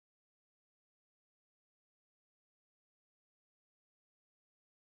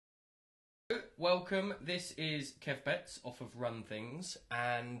welcome. This is Kev Betts off of Run Things,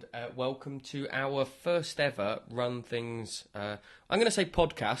 and welcome to our first ever Run Things, I'm going to say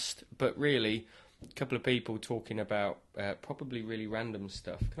podcast, but really a couple of people talking about probably really random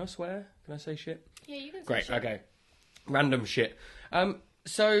stuff. Can I swear? Can I say shit? Yeah, you can say Great, shit. okay. Random shit.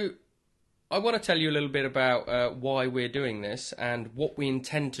 So I want to tell you a little bit about why we're doing this and what we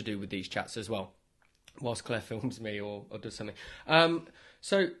intend to do with these chats as well, whilst Claire films me or does something.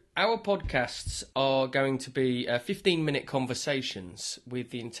 So our podcasts are going to be 15-minute conversations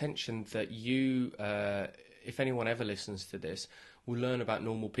with the intention that you, if anyone ever listens to this, will learn about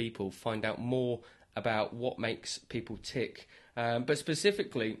normal people, find out more about what makes people tick, but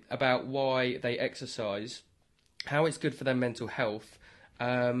specifically about why they exercise, how it's good for their mental health,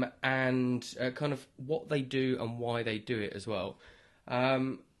 and kind of what they do and why they do it as well.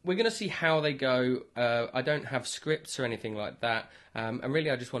 We're going to see how they go. I don't have scripts or anything like that. And really,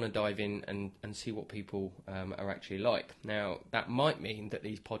 I just want to dive in and see what people are actually like. Now, that might mean that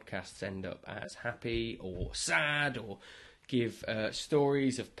these podcasts end up as happy or sad or give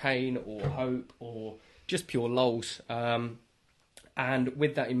stories of pain or hope or just pure lols. And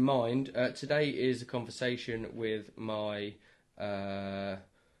with that in mind, today is a conversation with my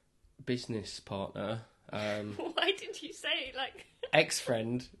business partner. Why did you say like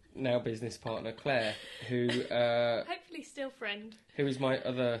ex-friend, now business partner, Claire, who hopefully still friend, who is my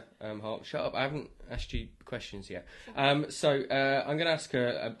other half. Shut up! I haven't asked you questions yet. So I'm going to ask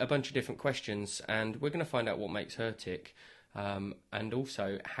her a bunch of different questions, and we're going to find out what makes her tick, and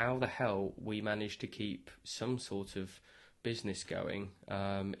also how the hell we manage to keep some sort of business going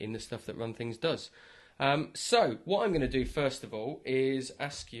in the stuff that Run Things does. So what I'm going to do first of all is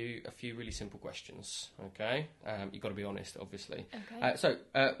ask you a few really simple questions. Okay, you've got to be honest, obviously. Okay. So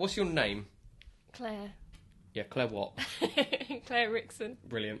what's your name? Claire. Yeah, Claire what? Claire Rickson.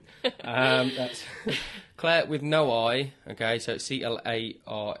 Brilliant. That's Claire with no I. Okay, so it's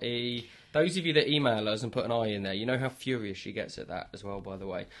Clare. Those of you that email us and put an I in there, you know how furious she gets at that as well, by the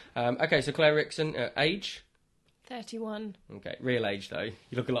way. Okay, so Claire Rickson, age? 31. Okay, real age though.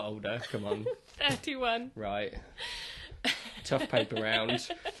 You look a lot older. Come on. 31. Right. Tough paper round.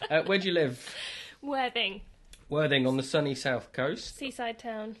 Where do you live? Worthing. Worthing on the sunny south coast. Seaside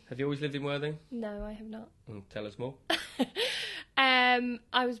town. Have you always lived in Worthing? No, I have not. Tell us more.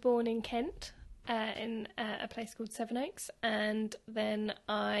 I was born in Kent, in a place called Sevenoaks, and then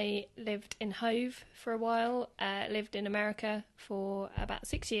I lived in Hove for a while, lived in America for about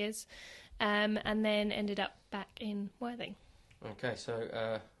 6 years, and then ended up back in Worthing. Okay,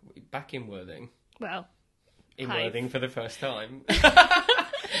 so back in Worthing. Well, in Hove. Worthing for the first time.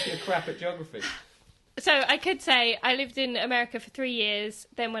 You're crap at geography. So I could say I lived in America for 3 years.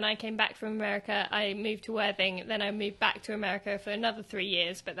 Then when I came back from America, I moved to Worthing. Then I moved back to America for another 3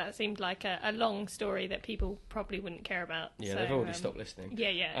 years. But that seemed like a long story that people probably wouldn't care about. Yeah, so, they've already stopped listening. Yeah,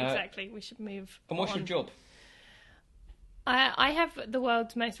 exactly. We should move And what's on. your job? I have the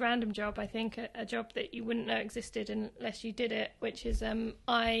world's most random job, I think, a job that you wouldn't know existed unless you did it, which is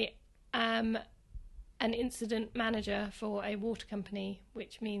I am an incident manager for a water company,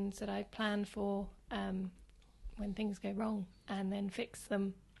 which means that I plan for when things go wrong and then fix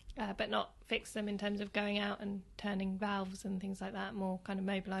them, but not fix them in terms of going out and turning valves and things like that, more kind of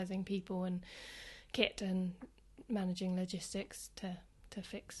mobilising people and kit and managing logistics to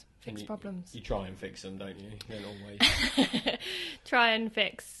fix problems. You try and fix them, don't you? You don't always. Try and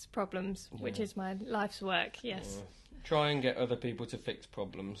fix problems, which is my life's work, yes. Try and get other people to fix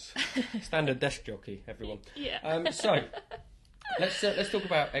problems. Standard desk jockey, everyone. Yeah. So, let's talk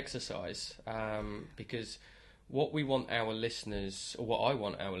about exercise, because what we want our listeners, or what I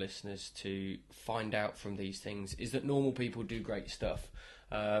want our listeners to find out from these things is that normal people do great stuff,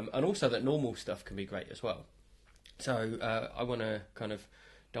 and also that normal stuff can be great as well. So I want to kind of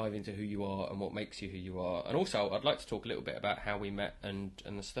dive into who you are and what makes you who you are. And also, I'd like to talk a little bit about how we met and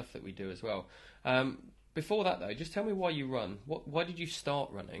the stuff that we do as well. Before that, though, just tell me why you run. Why did you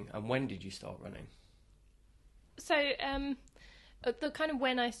start running, and when did you start running? So the kind of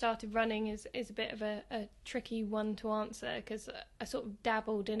when I started running is a bit of a tricky one to answer, because I sort of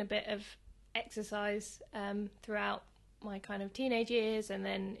dabbled in a bit of exercise throughout my kind of teenage years and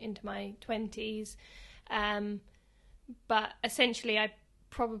then into my 20s. But essentially, I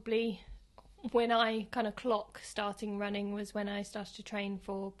probably, when I kind of clock starting running was when I started to train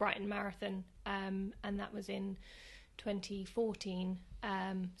for Brighton Marathon, and that was in 2014.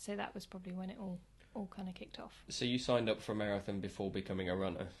 So that was probably when it all kind of kicked off. So you signed up for a marathon before becoming a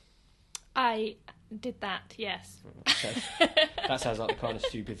runner? I did that, yes. Okay. That sounds like the kind of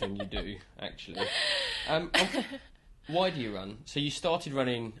stupid thing you do, actually. Why do you run? So you started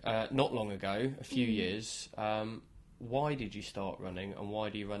running not long ago, a few years. Why did you start running, and why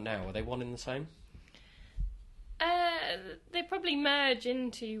do you run now? Are they one in the same? They probably merge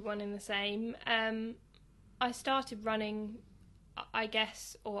into one in the same. I started running, I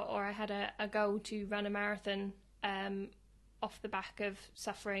guess, or I had a goal to run a marathon off the back of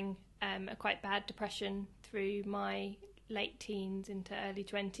suffering a quite bad depression through my late teens into early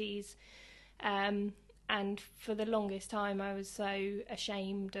 20s. And for the longest time, I was so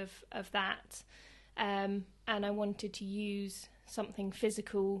ashamed of that. And I wanted to use something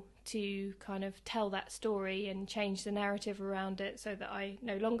physical to kind of tell that story and change the narrative around it so that I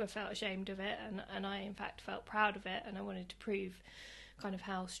no longer felt ashamed of it, and I in fact felt proud of it, and I wanted to prove kind of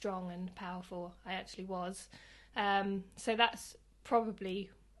how strong and powerful I actually was. So that's probably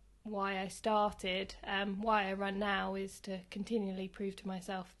why I started. Why I run now is to continually prove to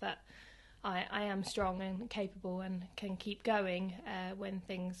myself that I am strong and capable and can keep going when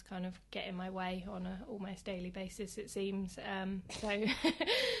things kind of get in my way on a almost daily basis, it seems. So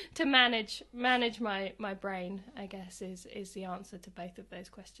to manage my brain, I guess, is the answer to both of those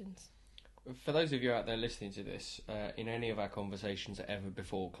questions. For those of you out there listening to this, in any of our conversations ever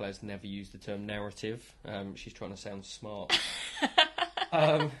before, Claire's never used the term narrative. She's trying to sound smart.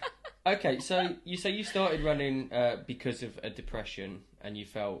 Okay, so you say you started running because of a depression, and you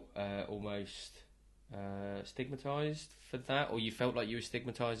felt almost stigmatised for that, or you felt like you were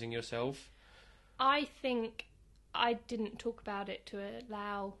stigmatising yourself? I think I didn't talk about it to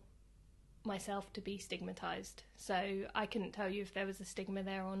allow myself to be stigmatised. So I couldn't tell you if there was a stigma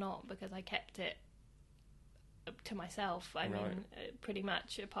there or not, because I kept it to myself. I mean, pretty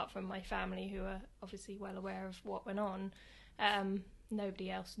much, apart from my family, who are obviously well aware of what went on.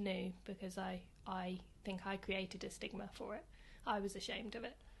 Nobody else knew, because I think I created a stigma for it. I was ashamed of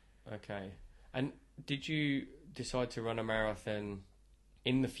it. Okay. And did you decide to run a marathon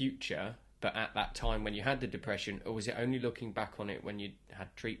in the future, but at that time when you had the depression, or was it only looking back on it when you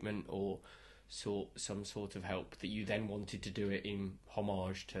had treatment or sought some sort of help that you then wanted to do it in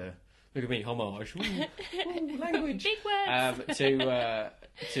homage to... Look at me, homage. Ooh, language. Big words.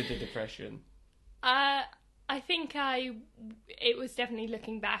 To the depression. I think it was definitely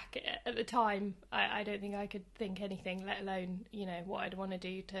looking back at the time. I don't think I could think anything, let alone, what I'd want to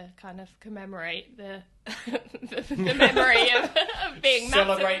do to kind of commemorate the memory of being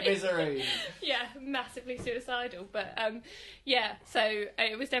celebrate misery. Yeah, massively suicidal. But so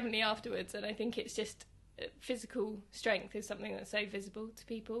it was definitely afterwards, and I think it's just physical strength is something that's so visible to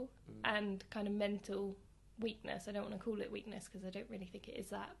people, and kind of mental weakness. I don't want to call it weakness because I don't really think it is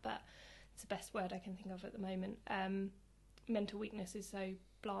that, but it's the best word I can think of at the moment. Mental weakness is so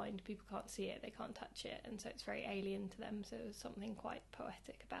blind, people can't see it, they can't touch it, and so it's very alien to them. So there's something quite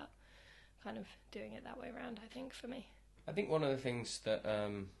poetic about kind of doing it that way around, I think, for me. I think one of the things that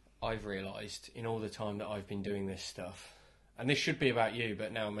I've realised in all the time that I've been doing this stuff, and this should be about you,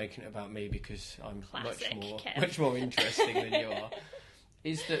 but now I'm making it about me because I'm much more interesting than you are,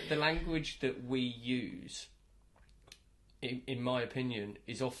 is that the language that we use, in my opinion,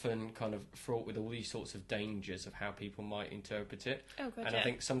 is often kind of fraught with all these sorts of dangers of how people might interpret it. Oh, God, and I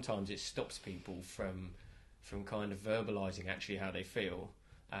think sometimes it stops people from kind of verbalising actually how they feel,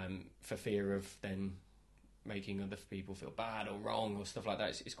 for fear of then making other people feel bad or wrong or stuff like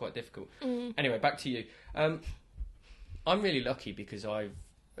that. It's quite difficult. Anyway, back to you. I'm really lucky because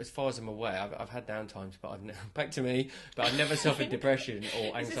as far as I'm aware, I've had downtimes, but back to me. But I've never suffered depression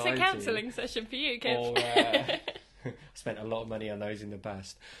or anxiety. Is this a counselling session for you, Kev? Or I spent a lot of money on those in the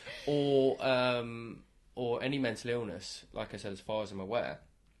past, or any mental illness. Like I said, as far as I'm aware,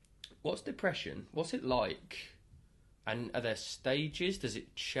 what's depression? What's it like? And are there stages? Does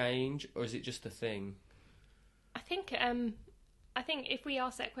it change, or is it just a thing? I think if we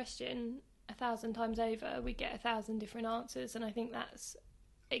ask that question 1,000 times over, we get 1,000 different answers, and I think that's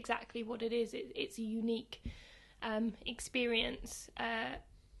exactly what it is. It's a unique experience,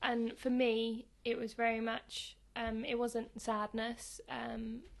 and for me, it was very much. It wasn't sadness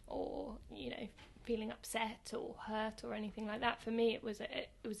or feeling upset or hurt or anything like that. For me, it was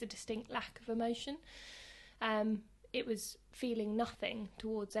a distinct lack of emotion. It was feeling nothing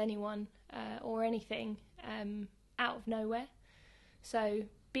towards anyone or anything out of nowhere. So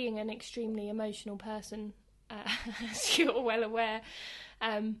being an extremely emotional person, as you're well aware,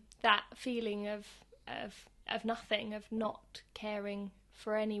 that feeling of nothing, of not caring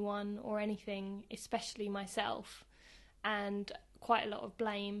for anyone or anything, especially myself, and quite a lot of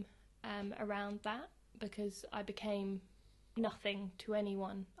blame around that, because I became nothing to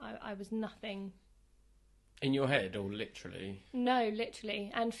anyone. I was nothing. In your head, or literally? No,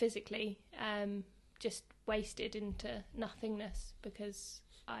 literally and physically. just wasted into nothingness because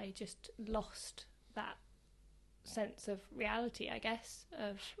I just lost that sense of reality, I guess,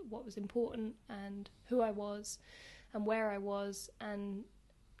 of what was important and who I was and where I was. And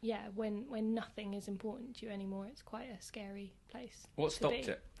yeah, when nothing is important to you anymore, it's quite a scary place. What stopped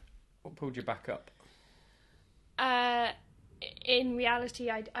it? What pulled you back up? In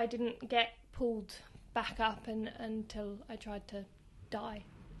reality, I didn't get pulled back up until I tried to die.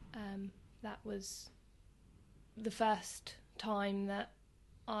 That was the first time that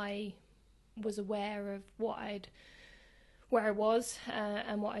I was aware of where I was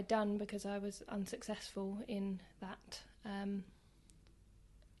and what I'd done, because I was unsuccessful in that.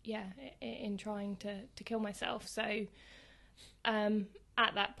 In trying to kill myself. So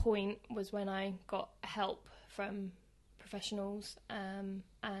at that point was when I got help from professionals, and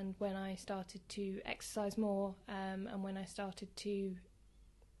when I started to exercise more, and when I started to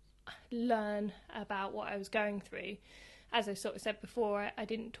learn about what I was going through. As I sort of said before, I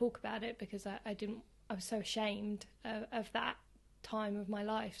didn't talk about it because I was so ashamed of that time of my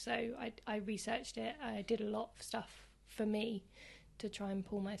life. So I researched it. I did a lot of stuff for me to try and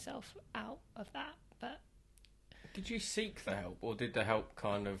pull myself out of that. But did you seek the help, or did the help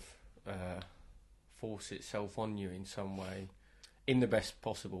kind of force itself on you in some way? In the best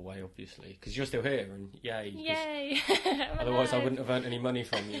possible way, obviously, because you're still here, and yay! Otherwise, I wouldn't have earned any money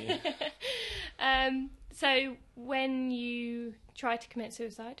from you. So when you try to commit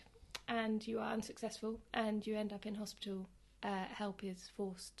suicide and you are unsuccessful and you end up in hospital, help is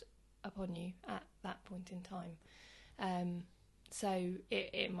forced upon you at that point in time. So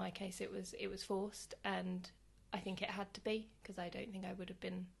in my case, it was forced, and I think it had to be, because I don't think I would have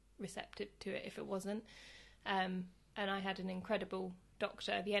been receptive to it if it wasn't. And I had an incredible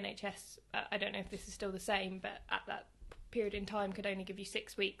doctor. The NHS, I don't know if this is still the same, but at that period in time could only give you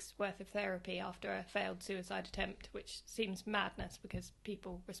 6 weeks worth of therapy after a failed suicide attempt, which seems madness because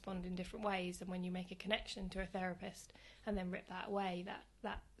people respond in different ways. And when you make a connection to a therapist and then rip that away,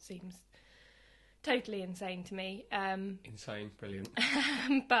 that seems totally insane to me. Insane, brilliant.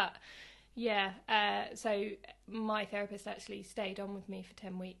 But yeah, so my therapist actually stayed on with me for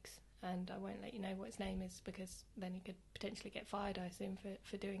 10 weeks. And I won't let you know what his name is, because then he could potentially get fired, I assume,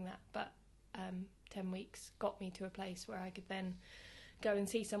 for doing that. But 10 weeks got me to a place where I could then go and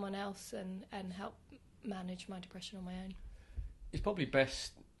see someone else and help manage my depression on my own. It's probably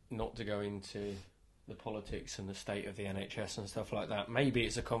best not to go into the politics and the state of the NHS and stuff like that. Maybe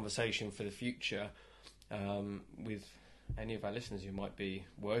it's a conversation for the future with any of our listeners who might be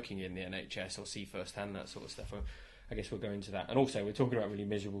working in the NHS or see firsthand that sort of stuff. I guess we'll go into that. And also, we're talking about really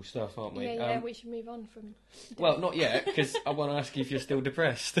miserable stuff, aren't we? Yeah, we should move on from... Well, not yet, because I want to ask you if you're still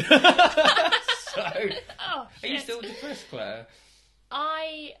depressed. Are you still depressed, Claire?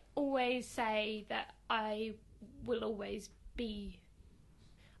 I always say that I will always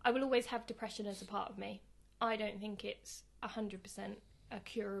have depression as a part of me. I don't think it's 100% a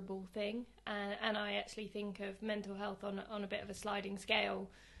curable thing. And I actually think of mental health on a bit of a sliding scale,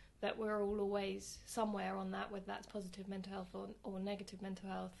 that we're all always somewhere on that, whether that's positive mental health or negative mental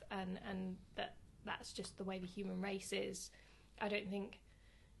health, and that's just the way the human race is. I don't think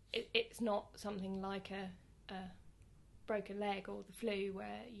it's not something like a broken leg or the flu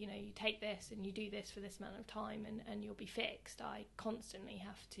where, you take this and you do this for this amount of time and you'll be fixed. I constantly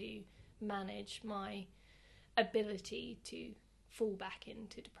have to manage my ability to fall back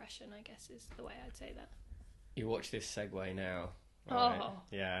into depression, I guess is the way I'd say that. You watch this segue now. Right. Oh.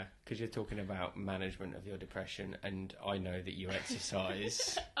 Yeah, because you're talking about management of your depression, and I know that you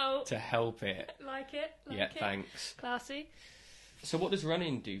exercise to help it. Like it? Thanks. Classy. So what does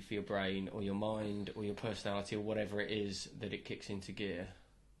running do for your brain or your mind or your personality or whatever it is that it kicks into gear?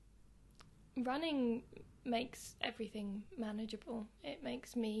 Running makes everything manageable. It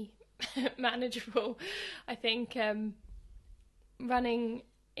makes me manageable. I think running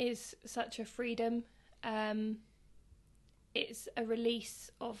is such a freedom. It's a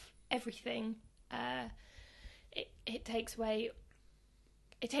release of everything. It takes me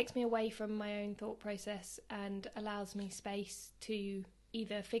away from my own thought process and allows me space to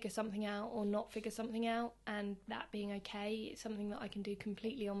either figure something out or not figure something out, and that being okay. It's something that I can do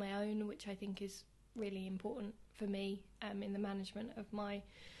completely on my own, which I think is really important for me in the management of my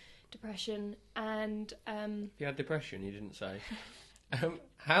depression. And you had depression, you didn't say.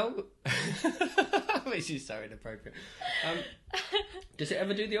 How? This is so inappropriate. Does it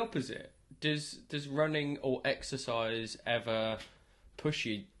ever do the opposite? Does running or exercise ever push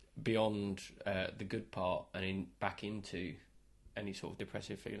you beyond the good part and back into any sort of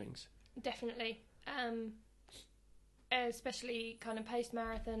depressive feelings? Definitely. especially kind of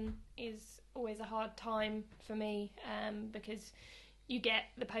post-marathon, is always a hard time for me, because you get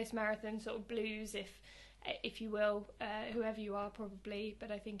the post-marathon sort of blues, if you will, whoever you are probably,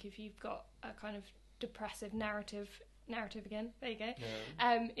 but I think if you've got a kind of depressive narrative again, there you go,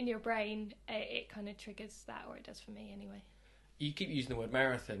 in your brain, it kind of triggers that, or it does for me anyway. You keep using the word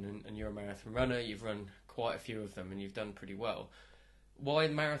marathon, and you're a marathon runner, you've run quite a few of them, and you've done pretty well. Why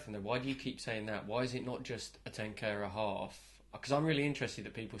marathon though? Why do you keep saying that? Why is it not just a 10k or a half? Because I'm really interested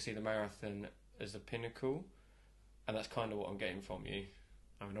that people see the marathon as the pinnacle, and that's kind of what I'm getting from you.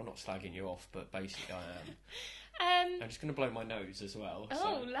 I mean, I'm not slagging you off, but basically I am. I'm just going to blow my nose as well.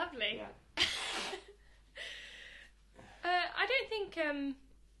 Oh, so. Lovely. Yeah.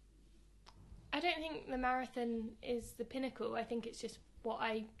 I don't think the marathon is the pinnacle. I think it's just what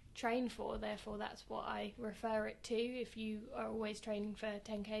I train for, therefore that's what I refer it to. If you are always training for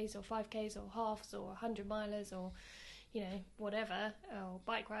 10k's or 5k's or halves or 100 milers or, you know, whatever, or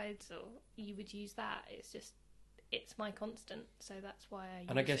bike rides, or you would use that. It's my constant, so that's why I use it.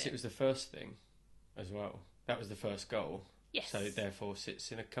 And I guess it was the first thing as well. That was the first goal. Yes. So therefore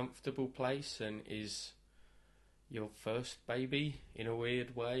sits in a comfortable place and is your first baby in a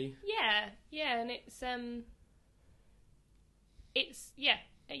weird way. Yeah, and it's yeah,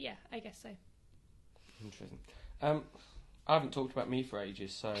 I guess so. Interesting. I haven't talked about me for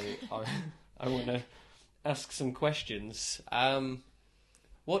ages, so I want to ask some questions.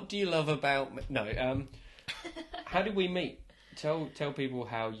 What do you love about me? No. How did we meet? Tell people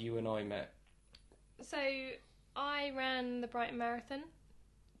how you and I met. So I ran the Brighton Marathon.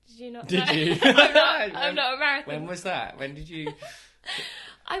 Did you not? Did you? I'm not a marathon. When was that? When did you?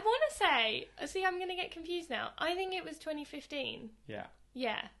 I want to say. See, I'm going to get confused now. I think it was 2015. Yeah.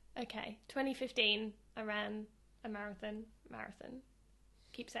 Yeah. Okay. 2015. I ran a marathon.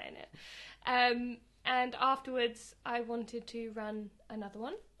 Keep saying it. And afterwards, I wanted to run another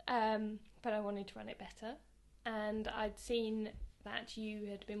one. But I wanted to run it better. And I'd seen that you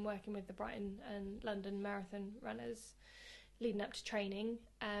had been working with the Brighton and London marathon runners leading up to training,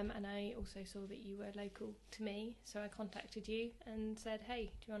 and I also saw that you were local to me, so I contacted you and said,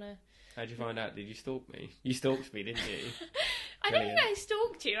 hey, do you want to... How'd you find out? Did you stalk me? You stalked me, didn't you? I don't think I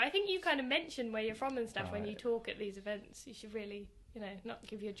stalked you. I think you kind of mentioned where you're from and stuff when you talk at these events. You should really, not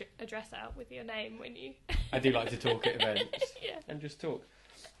give your address out with your name when you... I do like to talk at events. Yeah. And just talk.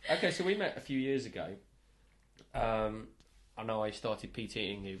 Okay, so we met a few years ago. I know I started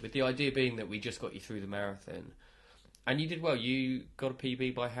PTing you, with the idea being that we just got you through the marathon. And you did well. You got a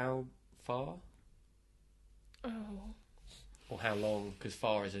PB by how far? Oh. Or how long? Because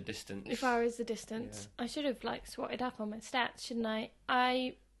far is a distance. Far is the distance. Yeah. I should have swatted up on my stats, shouldn't I?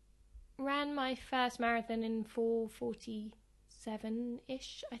 I ran my first marathon in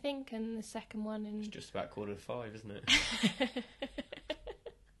 4:47-ish, I think, and the second one in... It's just about 4:45, isn't it?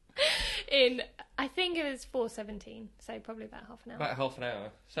 I think it was 4:17, so probably about half an hour. About half an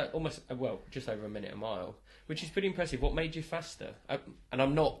hour. So almost, just over a minute a mile, which is pretty impressive. What made you faster? And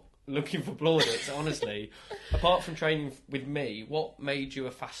I'm not looking for plaudits, honestly. Apart from training with me, what made you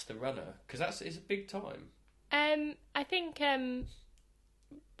a faster runner? Because it's a big time. I think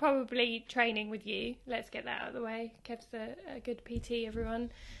probably training with you. Let's get that out of the way. Kev's a good PT,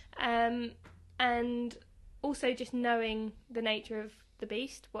 everyone. And also just knowing the nature of the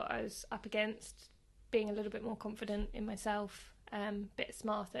beast, what I was up against, being a little bit more confident in myself, bit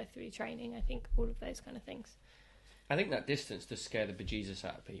smarter through training. I think all of those kind of things. I think that distance does scare the bejesus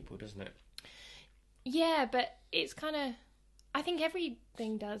out of people, doesn't it? Yeah, but it's kind of... I think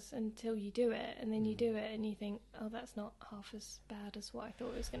everything does until you do it, and then you do it and you think, oh, that's not half as bad as what I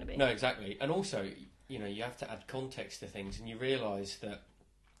thought it was going to be. No, exactly. And also, you have to add context to things, and you realise that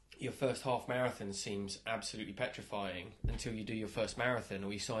your first half marathon seems absolutely petrifying until you do your first marathon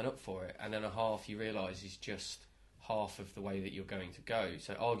or you sign up for it, and then a half you realise is just half of the way that you're going to go.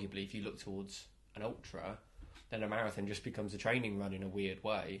 So arguably, if you look towards an ultra, then a marathon just becomes a training run in a weird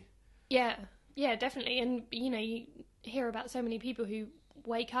way. Yeah, definitely. And, you hear about so many people who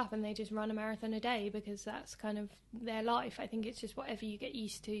wake up and they just run a marathon a day because that's kind of their life. I think it's just whatever you get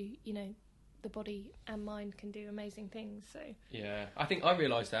used to, the body and mind can do amazing things. So yeah, I think I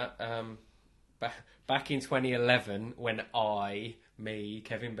realised that back in 2011 when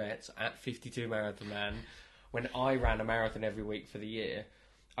Kevin Betts, at 52 Marathon Man, when I ran a marathon every week for the year,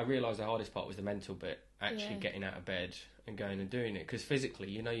 I realised the hardest part was the mental bit, actually getting out of bed and going and doing it. Because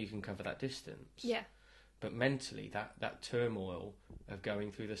physically, you can cover that distance. Yeah. But mentally, that turmoil of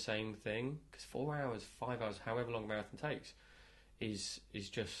going through the same thing, because 4 hours, 5 hours, however long a marathon takes, is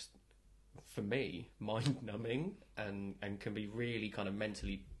just, for me, mind-numbing and can be really kind of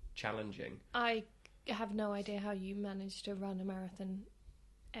mentally challenging. I have no idea how you manage to run a marathon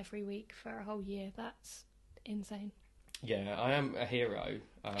every week for a whole year. That's insane. Yeah, I am a hero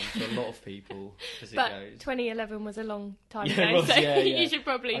to a lot of people as But it goes. 2011 was a long time Yeah, ago, it was, so yeah, yeah. you should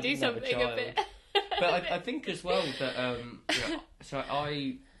probably I do didn't have a something a child. bit. But I think as well that so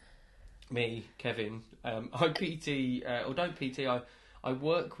me, Kevin, I PT or don't PT. I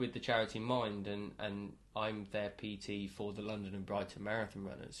work with the charity Mind, and I'm their PT for the London and Brighton Marathon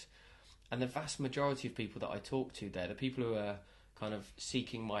runners. And the vast majority of people that I talk to there, the people who are kind of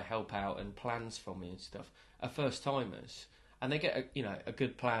seeking my help out and plans from me and stuff, are first timers, and they get a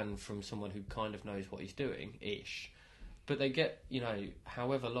good plan from someone who kind of knows what he's doing ish. But they get,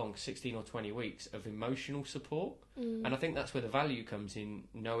 however long, 16 or 20 weeks of emotional support. And I think that's where the value comes in,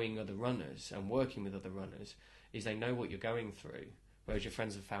 knowing other runners and working with other runners, is they know what you're going through, whereas your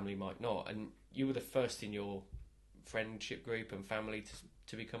friends and family might not. And you were the first in your friendship group and family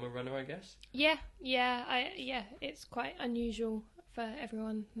to become a runner, I guess? Yeah, it's quite unusual for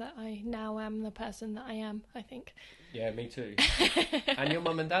everyone that I now am the person that I am, I think. Yeah, me too. And your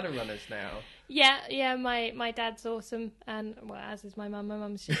mum and dad are runners now. Yeah, my dad's awesome, and well, as is my mum. My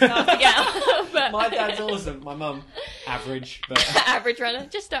mum's just starting out. But My dad's awesome. My mum, average, but average runner,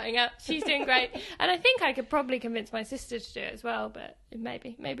 just starting out. She's doing great, and I think I could probably convince my sister to do it as well, but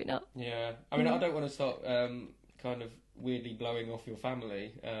maybe not. yeah. I mean, I don't want to start kind of weirdly blowing off your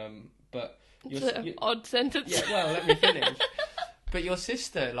family, but It's an odd sentence. yeah. Well, let me finish. But your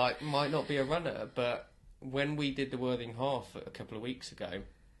sister, might not be a runner, but when we did the Worthing Half a couple of weeks ago,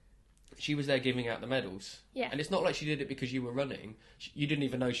 she was there giving out the medals. Yeah. And it's not like she did it because you were running. You didn't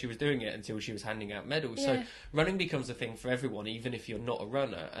even know she was doing it until she was handing out medals. Yeah. So running becomes a thing for everyone, even if you're not a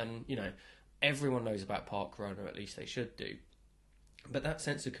runner. And, everyone knows about Park Run, or at least they should do. But that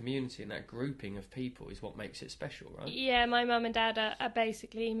sense of community and that grouping of people is what makes it special, right? Yeah, my mum and dad are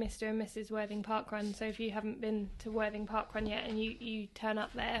basically Mr. and Mrs. Worthing Park Run. So if you haven't been to Worthing Park Run yet and you turn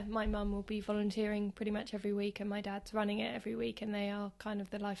up there, my mum will be volunteering pretty much every week, and my dad's running it every week, and they are kind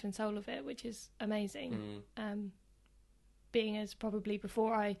of the life and soul of it, which is amazing. Being as probably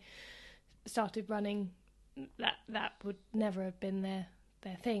before I started running, that would never have been their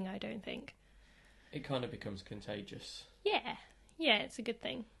thing, I don't think. It kind of becomes contagious. Yeah, it's a good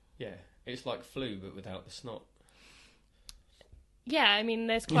thing. Yeah, it's like flu, but without the snot. Yeah, I mean,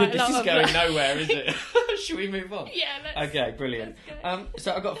 there's quite a lot of... This is going nowhere, is it? Should we move on? Yeah, let's... Okay, brilliant. Let's go.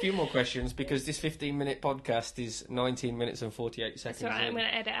 So I've got a few more questions, because this 15-minute podcast is 19 minutes and 48 seconds. That's all right, in. I'm going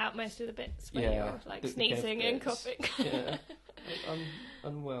to edit out most of the bits when Yeah, you're like the sneezing death and bits. coughing. Yeah, I'm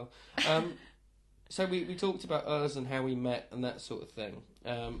unwell. So we talked about us and how we met and that sort of thing.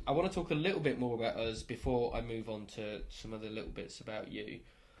 I want to talk a little bit more about us before I move on to some other little bits about you.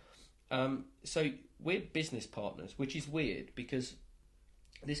 So we're business partners, which is weird, because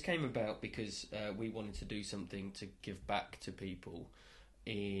this came about because we wanted to do something to give back to people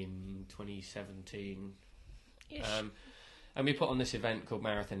in 2017. And we put on this event called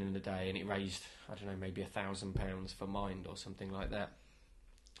Marathon in a Day, and it raised, I don't know, maybe £1,000 for Mind or something like that.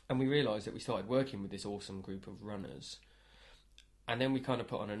 And we realised that we started working with this awesome group of runners. And then we kind of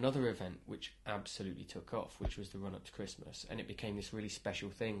put on another event which absolutely took off, which was the run up to Christmas. And it became this really special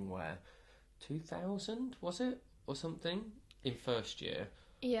thing where 2,000, was it? Or something? In first year.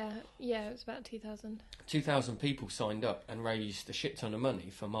 Yeah, it was about 2,000. 2,000 people signed up and raised a shit ton of money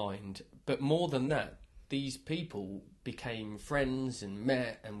for Mind. But more than that, these people became friends and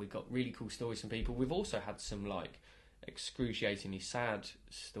met, and we got really cool stories from people. We've also had some excruciatingly sad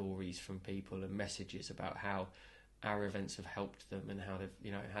stories from people and messages about how our events have helped them and how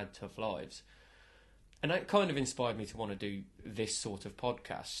they've had tough lives. And that kind of inspired me to want to do this sort of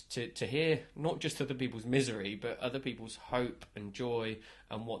podcast, to hear not just other people's misery, but other people's hope and joy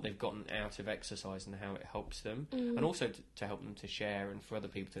and what they've gotten out of exercise and how it helps them. And also to help them to share and for other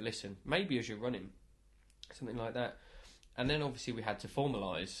people to listen, maybe as you're running, something like that. And then obviously we had to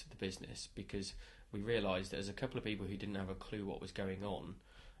formalise the business, because we realised that as a couple of people who didn't have a clue what was going on,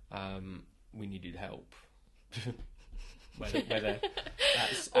 we needed help. whether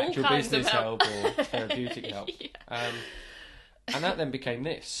that's All actual kinds of business help. help or therapeutic help. Yeah. And that then became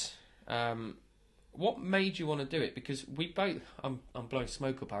this. What made you want to do it? Because we both, I'm blowing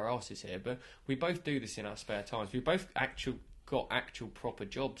smoke up our asses here, but we both do this in our spare times. We both got actual proper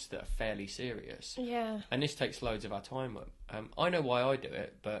jobs that are fairly serious. Yeah. And this takes loads of our time up. I know why I do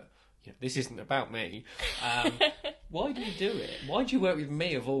it, but this isn't about me. Why do you do it? Why do you work with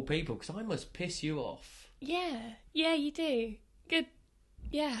me of all people? Because I must piss you off. Yeah, you do. Good.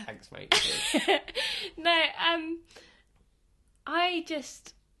 Yeah. Thanks, mate. No, I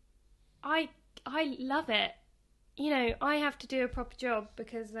love it. I have to do a proper job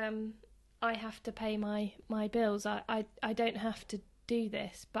because I have to pay my bills. I don't have to do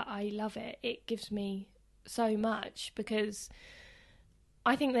this, but I love it. It gives me so much, because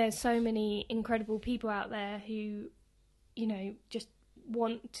I think there's so many incredible people out there who, you know, just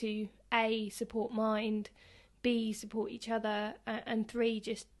want to A, support Mind, B, support each other, and 3,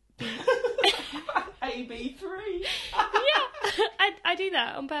 just be... AB3. Yeah, I do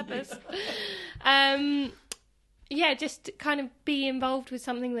that on purpose. Yeah, just kind of be involved with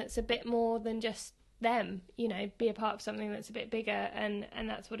something that's a bit more than just them, you know, be a part of something that's a bit bigger, and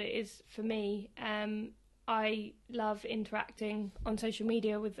that's what it is for me. I love interacting on social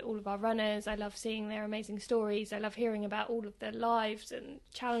media with all of our runners. I love seeing their amazing stories. I love hearing about all of their lives and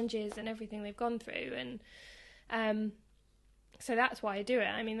challenges and everything they've gone through, and so that's why I do it.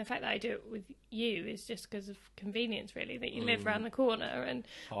 I mean, the fact that I do it with you is just because of convenience, really, that you live around the corner, and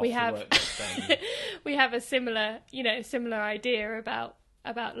we have we have a similar idea about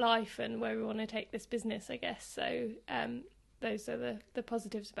life and where we want to take this business, I guess. So those are the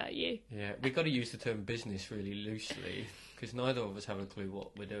positives about you. Yeah, we've got to use the term business really loosely, because neither of us have a clue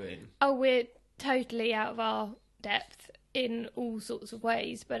what we're doing. Oh, we're totally out of our depth in all sorts of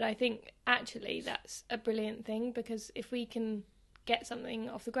ways, but I think actually that's a brilliant thing, because if we can get something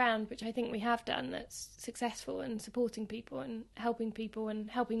off the ground, which I think we have done, that's successful and supporting people and helping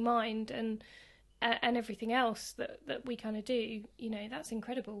Mind and everything else that we kind of do, you know, that's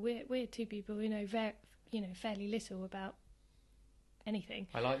incredible. We're two people who know fairly little about anything.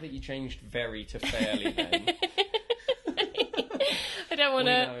 I like that you changed very to fairly then. I don't want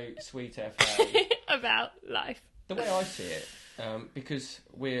to... We know sweet FA. about life. The way I see it, because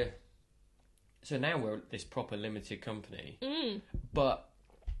now we're this proper limited company, but,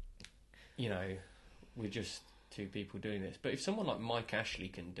 you know, we're just two people doing this. But if someone like Mike Ashley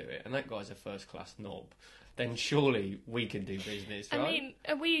can do it, and that guy's a first-class knob, then surely we can do business, right? I mean,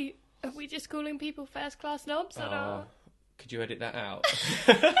 are we just calling people first-class knobs? Could you edit that out?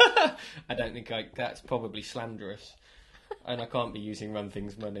 I don't think that's probably slanderous. And I can't be using Run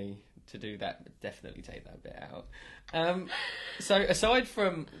Things money to do that, but definitely take that bit out. So aside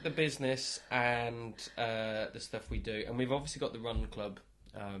from the business and the stuff we do, and we've obviously got the Run Club,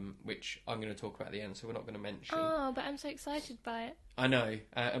 which I'm going to talk about at the end, so we're not going to mention. Oh, but I'm so excited by it. I know,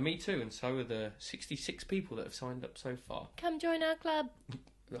 and me too, and so are the 66 people that have signed up so far. Come join our club.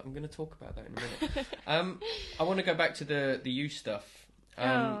 I'm going to talk about that in a minute. I want to go back to the you stuff.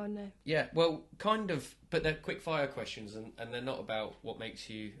 Oh, no. Yeah, well, kind of, but they're quick fire questions, and they're not about what makes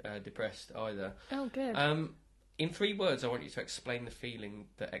you depressed either. Oh, good. In 3 words, I want you to explain the feeling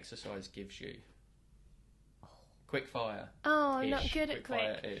that exercise gives you. Quick fire. Oh, I'm not good at quick.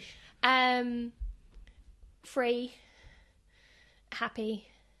 Fire-ish. Free. Happy.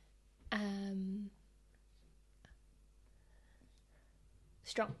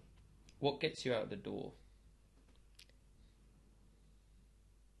 Strong. What gets you out of the door?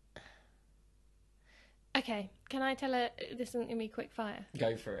 Okay, can I tell her this isn't going to be quick fire?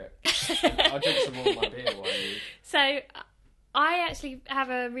 Go for it. I'll drink some more of my beer while you... So, I actually have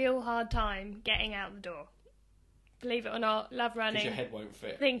a real hard time getting out the door. Believe it or not, love running. Because your head won't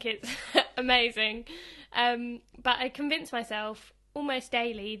fit. I think it's amazing. But I convince myself almost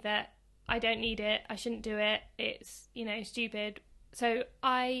daily that I don't need it, I shouldn't do it, it's, you know, stupid. So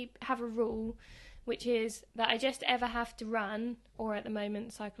I have a rule, which is that I just ever have to run, or at the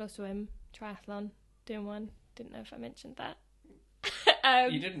moment cycle or swim, triathlon. Doing one. Didn't know if I mentioned that.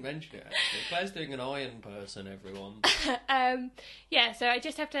 You didn't mention it, actually. Claire's doing an iron person, everyone. Yeah, so I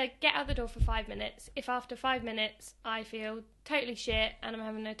just have to get out the door for 5 minutes. If after 5 minutes I feel totally shit and I'm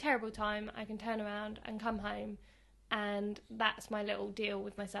having a terrible time, I can turn around and come home. And that's my little deal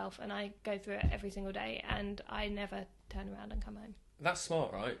with myself. And I go through it every single day. And I never turn around and come home. That's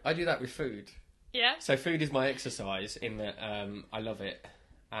smart, right? I do that with food. Yeah? So food is my exercise in that I love it.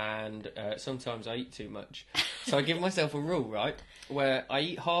 And sometimes I eat too much. So I give myself a rule, right, where I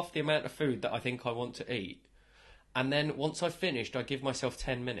eat half the amount of food that I think I want to eat. And then once I've finished, I give myself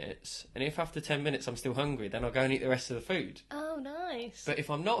 10 minutes. And if after 10 minutes I'm still hungry, then I'll go and eat the rest of the food. Oh, nice. But if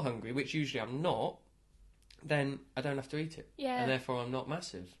I'm not hungry, which usually I'm not, then I don't have to eat it. Yeah. And therefore I'm not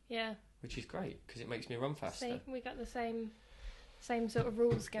massive. Yeah. Which is great, because it makes me run faster. See, we got the same sort of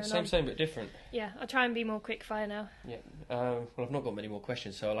rules going on. Same, but different. Yeah, I'll try and be more quick fire now. Yeah. Well, I've not got many more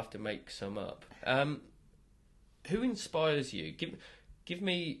questions, so I'll have to make some up. Who inspires you? Give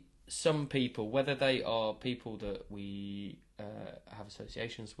me some people, whether they are people that we have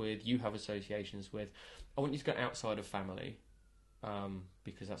associations with, you have associations with. I want you to go outside of family,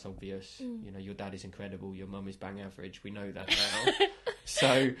 because that's obvious. You know, your dad is incredible, your mum is bang average. We know that now.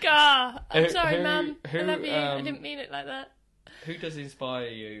 So, God, I'm sorry, Mum. I love you. I didn't mean it like that. Who does inspire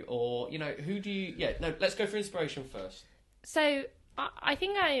you? Or, who do you... Yeah, no, let's go for inspiration first. So, I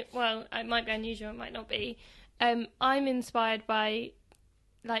think well, it might be unusual, it might not be. I'm inspired by,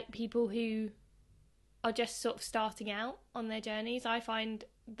 like, people who are just sort of starting out on their journeys. I find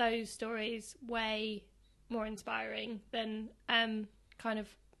those stories way more inspiring than kind of,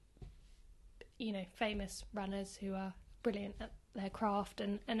 famous runners who are brilliant at their craft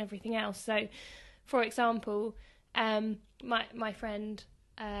and everything else. So, for example, my friend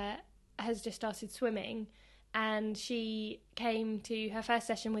has just started swimming, and she came to her first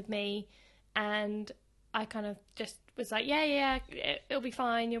session with me, and I kind of just was like, yeah, it'll be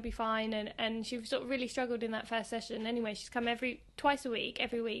fine, you'll be fine. And she sort of really struggled in that first session. Anyway, she's come twice a week,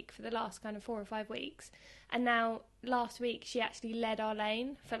 every week for the last kind of 4 or 5 weeks. And now last week she actually led our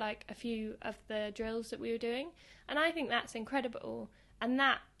lane for like a few of the drills that we were doing. And I think that's incredible. And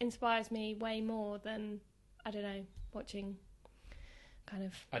that inspires me way more than, I don't know, watching kind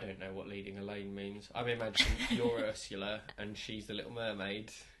of... I don't know what leading a lane means. I'm imagining you're Ursula and she's the Little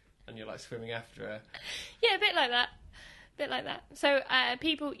Mermaid and you're like swimming after her. Yeah, a bit like that. So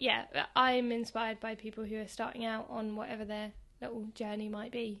people, I'm inspired by people who are starting out on whatever their little journey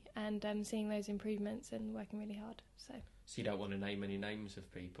might be, and seeing those improvements and working really hard. So you don't want to name any names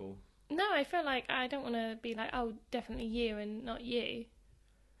of people? No, I feel like I don't want to be like, oh, definitely you and not you.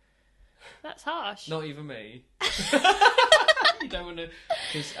 That's harsh. Not even me. You don't want to,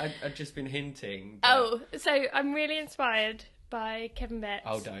 because I've just been hinting. Oh, so I'm really inspired by Kevin Betts.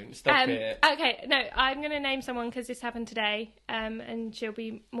 Oh, don't. Stop it. Okay, no, I'm going to name someone because this happened today, and she'll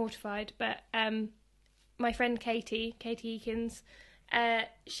be mortified. But my friend Katie Eakins,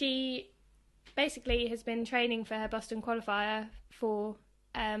 she basically has been training for her Boston qualifier for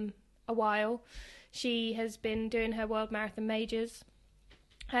a while. She has been doing her World Marathon Majors.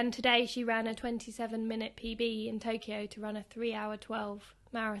 And today she ran a 27-minute PB in Tokyo to run a 3-hour 12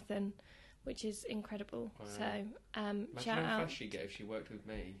 marathon, which is incredible. Wow. So, imagine shout how out. fast she'd get if she worked with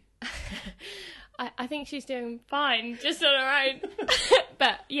me. I think she's doing fine, just on her own.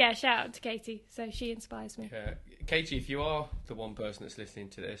 But yeah, shout out to Katie. So she inspires me. Katie, if you are the one person that's listening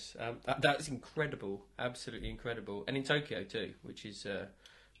to this, that's incredible, absolutely incredible. And in Tokyo too, which is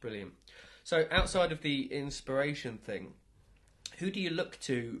brilliant. So outside of the inspiration thing, who do you look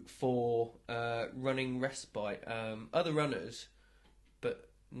to for running respite? Other runners, but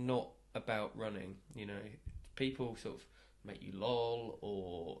not about running. People sort of make you lol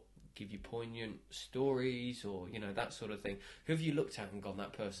or give you poignant stories or, that sort of thing. Who have you looked at and gone,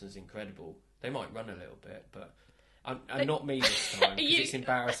 that person's incredible? They might run a little bit, but not me this time, because it's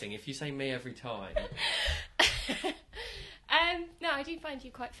embarrassing. If you say me every time... No, I do find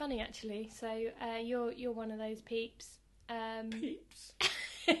you quite funny, actually. So you're one of those peeps. Peeps?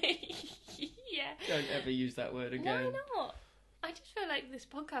 Yeah. Don't ever use that word again. No, not. I just feel like this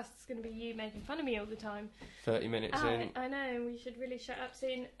podcast is going to be you making fun of me all the time. 30 minutes in. I know, we should really shut up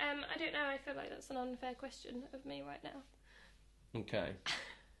soon. I don't know, I feel like that's an unfair question of me right now. Okay.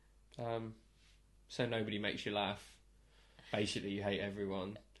 So nobody makes you laugh. Basically, you hate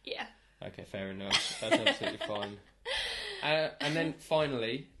everyone. Yeah. Okay, fair enough. That's absolutely fine. And then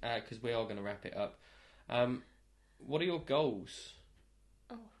finally, because we are going to wrap it up, what are your goals?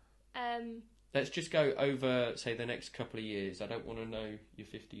 Let's just go over, say, the next couple of years. I don't want to know your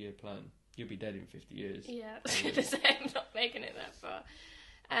 50-year plan. You'll be dead in 50 years. Yeah, I was going to say I'm not making it that far.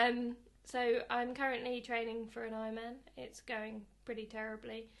 So I'm currently training for an Ironman. It's going pretty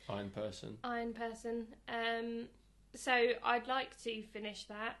terribly. Iron person. So I'd like to finish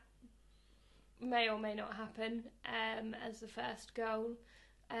that. May or may not happen as the first goal.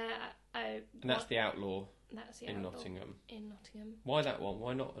 And that's the Outlaw. That's the in Outlaw Nottingham. In Nottingham. Why that one?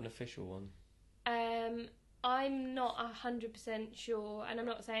 Why not an official one? I'm not 100% sure, and I'm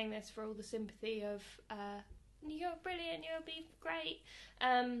not saying this for all the sympathy of you're brilliant, you'll be great.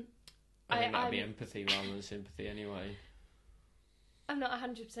 I think that'd be empathy rather than sympathy anyway. I'm not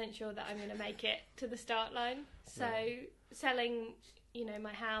 100% sure that I'm going to make it to the start line. So Right. selling,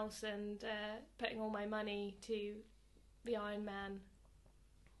 my house and putting all my money to the Ironman,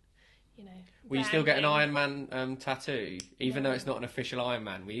 Will you still get an branding. Ironman tattoo, even No. though it's not an official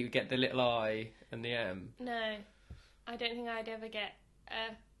Ironman? Will you get the little I and the M? No, I don't think I'd ever get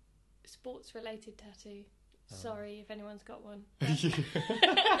a sports-related tattoo. Sorry if anyone's got one.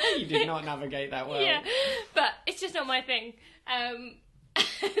 You did not navigate that well. Yeah, but it's just not my thing.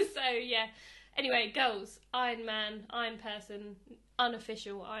 So yeah. Anyway, goals: Ironman, Iron Person,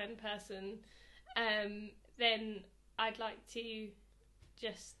 unofficial Iron Person. Then I'd like to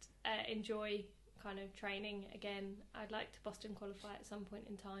just enjoy kind of training again. I'd like to Boston qualify at some point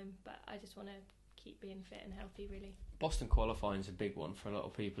in time, but I just want to keep being fit and healthy, really. Boston qualifying is a big one for a lot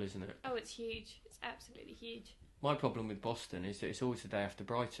of people, isn't it? Oh, it's huge. It's absolutely huge. My problem with Boston is that it's always the day after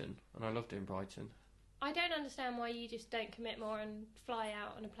Brighton, and I love doing Brighton. I don't understand why you just don't commit more and fly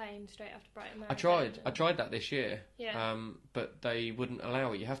out on a plane straight after Brighton I Marathon. tried that this year, Yeah. but they wouldn't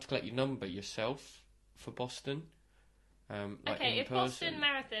allow it. You have to collect your number yourself for Boston. Okay, in if person. Boston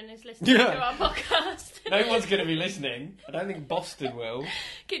Marathon is listening to our podcast, No one's going to be listening. I don't think Boston will.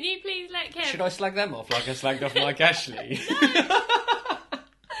 can you please let Kev... Should I slag them off like I slagged off Mike Ashley?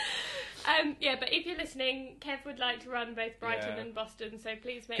 Yeah, but if you're listening, Kev would like to run both Brighton Yeah. and Boston, so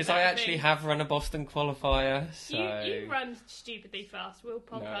please make Because that I a actually thing. have run a Boston qualifier, so... You run stupidly fast. We'll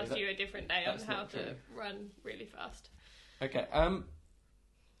podcast you a different day on that's how not to true. run really fast. Okay,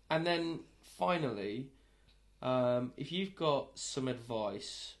 and then finally, if you've got some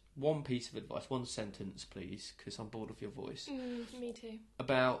advice, one piece of advice, one sentence, please, because I'm bored of your voice, Me too.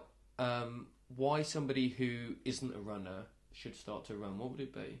 about why somebody who isn't a runner should start to run, what would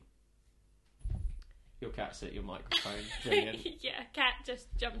it be? Your cat's at your microphone. Brilliant. Yeah, cat just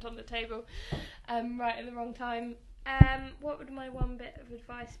jumped on the table right at the wrong time. What would my one bit of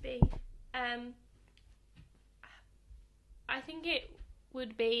advice be? I think it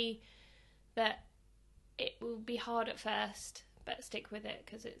would be that it will be hard at first, but stick with it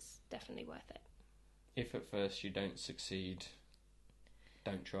because it's definitely worth it. If at first you don't succeed,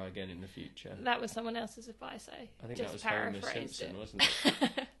 don't try again in the future. That was someone else's advice. I think just that was Homer paraphrased Simpson, it. wasn't it?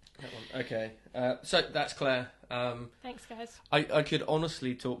 That one. Okay, so that's Claire. Thanks, guys. I could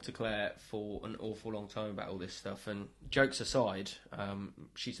honestly talk to Claire for an awful long time about all this stuff, and jokes aside,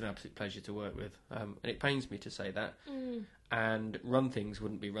 she's an absolute pleasure to work with, and it pains me to say that. And Run Things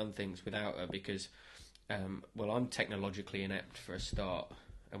wouldn't be Run Things without her because, well, I'm technologically inept for a start,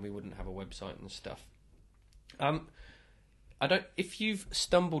 and we wouldn't have a website and stuff. If you've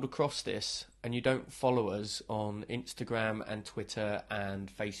stumbled across this and you don't follow us on Instagram and Twitter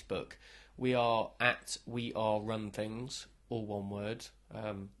and Facebook, we are at We Are Run Things, all one word.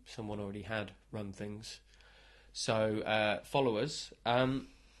 Someone already had Run Things, so follow us.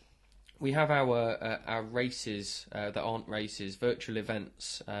 We have our races that aren't races, virtual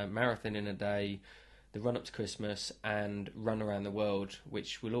events, marathon in a day, the run up to Christmas, and run around the world,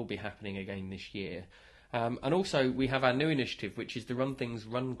 which will all be happening again this year. And also, we have our new initiative, which is the Run Things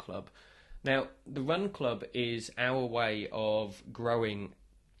Run Club. Now, the Run Club is our way of growing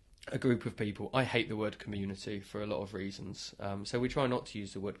a group of people. I hate the word community for a lot of reasons, so we try not to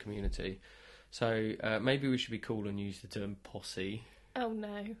use the word community. So maybe we should be cool and use the term posse. Oh,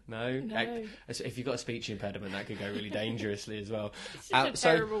 no. No? No. If you've got a speech impediment, that could go really dangerously as well. It's just a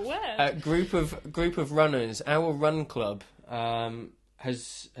terrible word. Group of runners. Our Run Club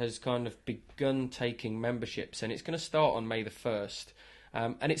has kind of begun taking memberships, and it's going to start on May the 1st.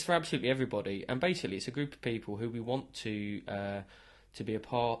 And it's for absolutely everybody. And basically, it's a group of people who we want to be a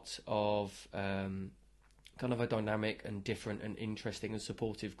part of kind of a dynamic and different and interesting and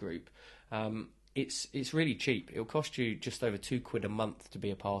supportive group. It's really cheap. It'll cost you just over £2 a month to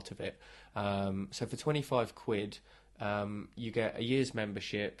be a part of it. So for £25, you get a year's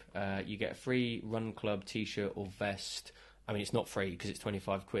membership. You get a free Run Club T-shirt or vest. I mean, it's not free because it's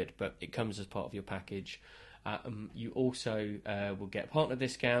 £25, but it comes as part of your package. You also will get partner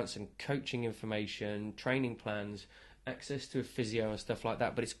discounts and coaching information, training plans, access to a physio and stuff like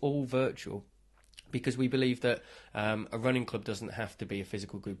that. But it's all virtual because we believe that a running club doesn't have to be a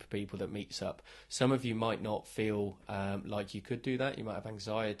physical group of people that meets up. Some of you might not feel like you could do that. You might have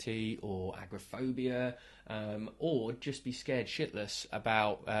anxiety or agoraphobia, or just be scared shitless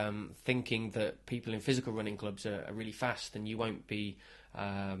about thinking that people in physical running clubs are really fast and you won't be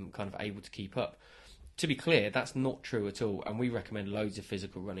kind of able to keep up. To be clear, that's not true at all, and we recommend loads of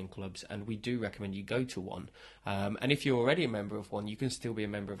physical running clubs, and we do recommend you go to one. And if you're already a member of one, you can still be a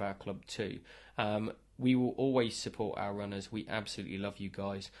member of our club too. We will always support our runners. We absolutely love you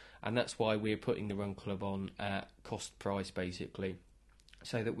guys, and that's why we're putting the Run Club on at cost price, basically,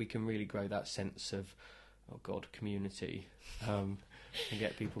 so that we can really grow that sense of, community, and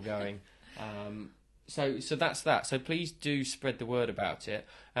get people going. So that's that. So please do spread the word about it.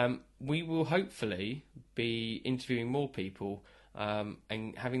 We will hopefully be interviewing more people and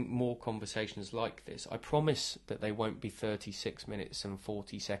having more conversations like this. I promise that they won't be 36 minutes and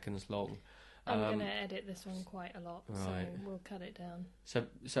 40 seconds long. I'm going to edit this one quite a lot, right. So we'll cut it down. So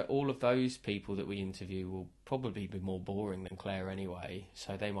all of those people that we interview will probably be more boring than Claire anyway,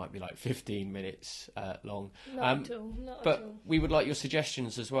 so they might be like 15 minutes long. Not at all. But we would like your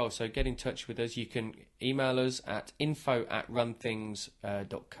suggestions as well, so get in touch with us. You can email us at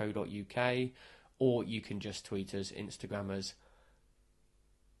info@runthings.co.uk, or you can just tweet us, Instagram us.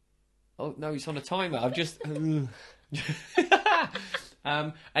 Oh no, it's on a timer. I've just.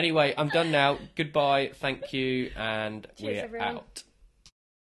 Anyway, I'm done now. Goodbye. Thank you, and Cheers, we're everyone. out.